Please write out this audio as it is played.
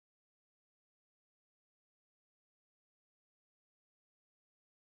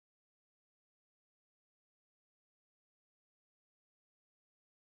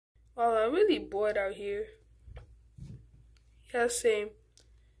Oh, I'm really bored out here. Yeah, same.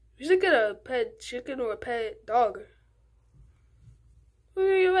 We should get a pet chicken or a pet dog. Who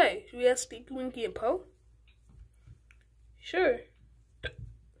are you way? Should we ask Stinky Winky and Poe? Sure.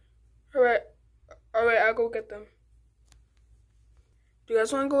 Alright, I'll go get them. Do you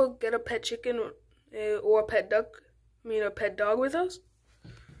guys want to go get a pet chicken or a pet duck? I mean, a pet dog with us?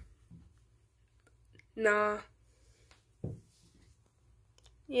 Nah.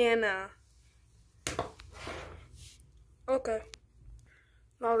 Yeah, nah. Okay.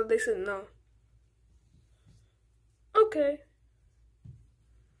 Now that they said no. Okay.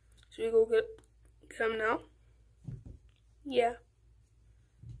 Should we go get them now? Yeah.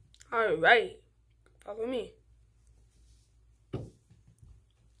 Alright. Follow me.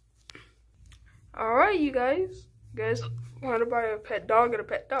 Alright, you guys. You guys want to buy a pet dog and a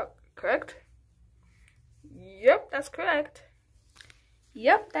pet duck, correct? Yep, that's correct.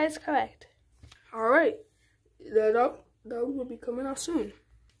 Yep, that is correct. Alright. The dog will be coming out soon.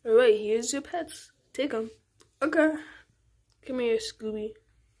 Alright, here's your pets. Take them. Okay. Come here, Scooby.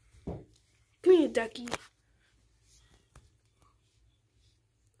 Come here, Ducky.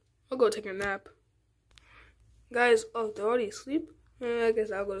 I'll go take a nap. Guys, oh, they're already asleep? I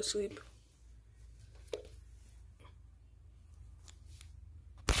guess I'll go to sleep.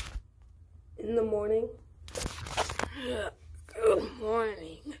 In the morning. Yeah. Good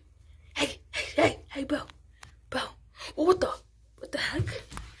morning. Hey, Bill. Oh, what the heck?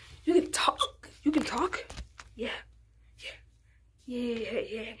 You can talk. You can talk? Yeah,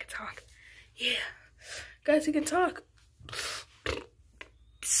 I can talk. Yeah. Guys, he can talk.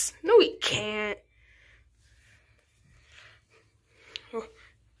 No, he can't.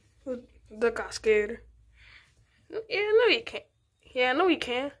 Oh, Duck got scared. Yeah, no, he can't. Yeah, no, he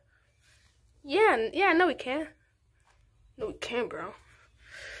can. Yeah, no, he can. No, he can't, bro.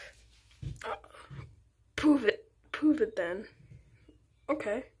 Prove it then.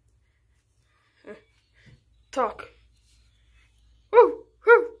 Okay. Talk.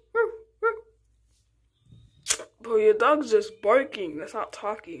 Bro, your dog's just barking. That's not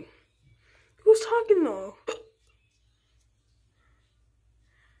talking. Who's talking though?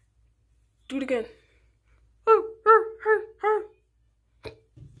 Do it again.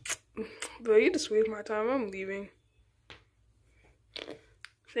 Bro, you just wasted my time. I'm leaving.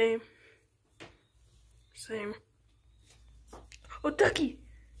 Same. Oh, Ducky!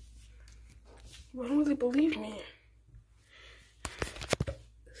 Why don't they believe me?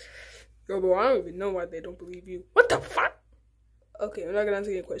 Yo, bro, I don't even know why they don't believe you. What the fuck? Okay, I'm not gonna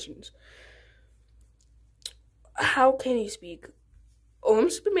answer any questions. How can he speak? Oh, I'm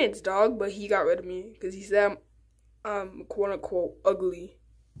Superman's dog, but he got rid of me because he said I'm quote unquote ugly.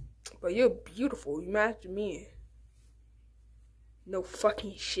 But you're beautiful. You match me. No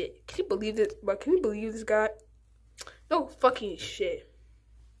fucking shit. Can you believe this? But can you believe this guy? No fucking shit.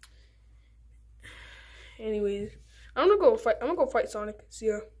 Anyways, I'm gonna go fight Sonic. See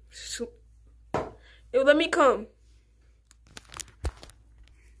ya. Yo, let me come.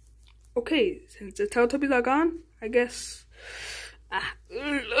 Okay, since the Teletubbies are gone, I guess.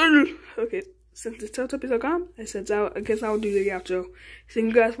 Okay, since the Teletubbies are gone, I guess I'll do the outro. Thank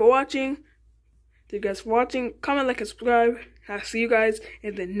you guys for watching. Comment, like, and subscribe. I'll see you guys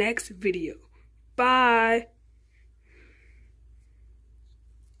in the next video. Bye.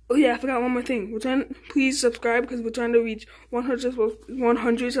 Oh yeah, I forgot one more thing. Please subscribe because we're trying to reach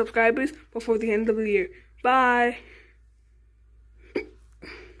 100 subscribers before the end of the year. Bye.